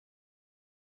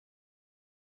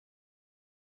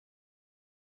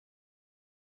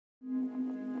My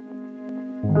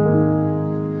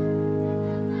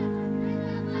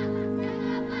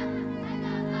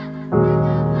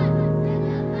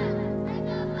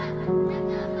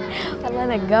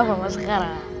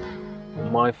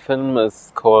film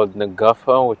is called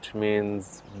Nagafa, which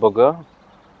means Booger,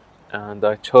 and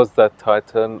I chose that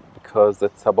title because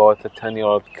it's about a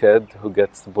 10-year-old kid who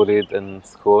gets bullied in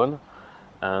school,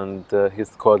 and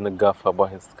he's called Negafa by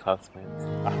his classmates.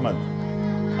 Ahmad,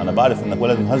 أنا بعرف إنك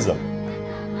ولد مهذب.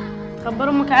 خبر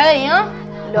أمك علي ها؟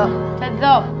 لا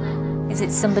كذاب. Is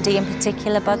it somebody in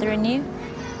particular bothering you?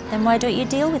 Then why don't you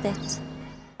deal with it?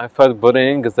 I felt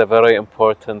bullying is a very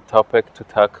important topic to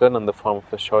tackle in the form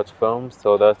of a short film,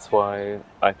 so that's why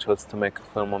I chose to make a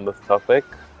film on this topic.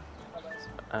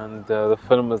 And the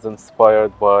film is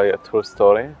inspired by a true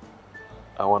story.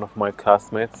 One of my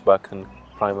classmates back in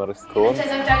primary school.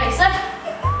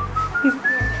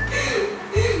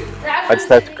 I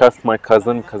decided to cast my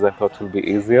cousin because I thought it would be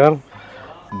easier,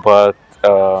 but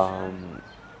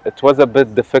it was a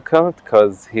bit difficult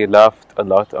because he laughed a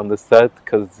lot on the set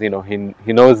because, you know,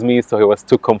 he knows me, so he was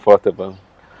too comfortable.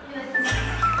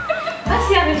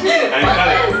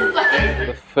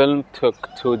 The film took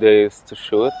 2 days to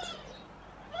shoot.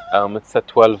 It's a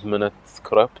 12-minute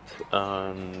script,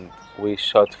 and we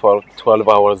shot for 12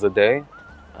 hours a day,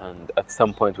 and at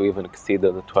some point we even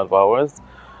exceeded the 12 hours.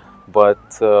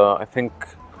 But I think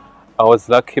I was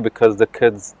lucky because the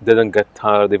kids didn't get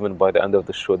tired even by the end of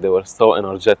the shoot. They were so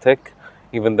energetic.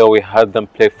 Even though we had them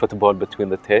play football between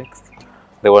the takes,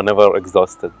 they were never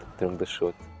exhausted during the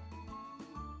shoot.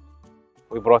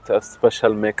 We brought a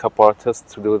special makeup artist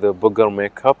to do the booger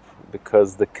makeup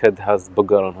because the kid has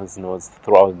booger on his nose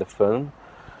throughout the film.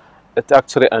 It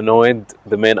actually annoyed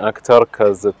the main actor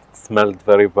because it smelled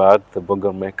very bad, the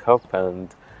booger makeup,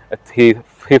 and he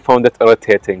found it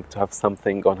irritating to have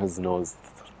something on his nose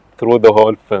through the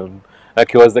whole film.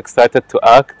 Like, he was excited to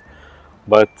act,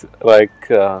 but like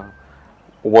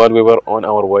while we were on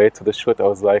our way to the shoot, I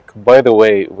was like, by the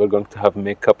way, we're going to have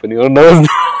makeup in your nose.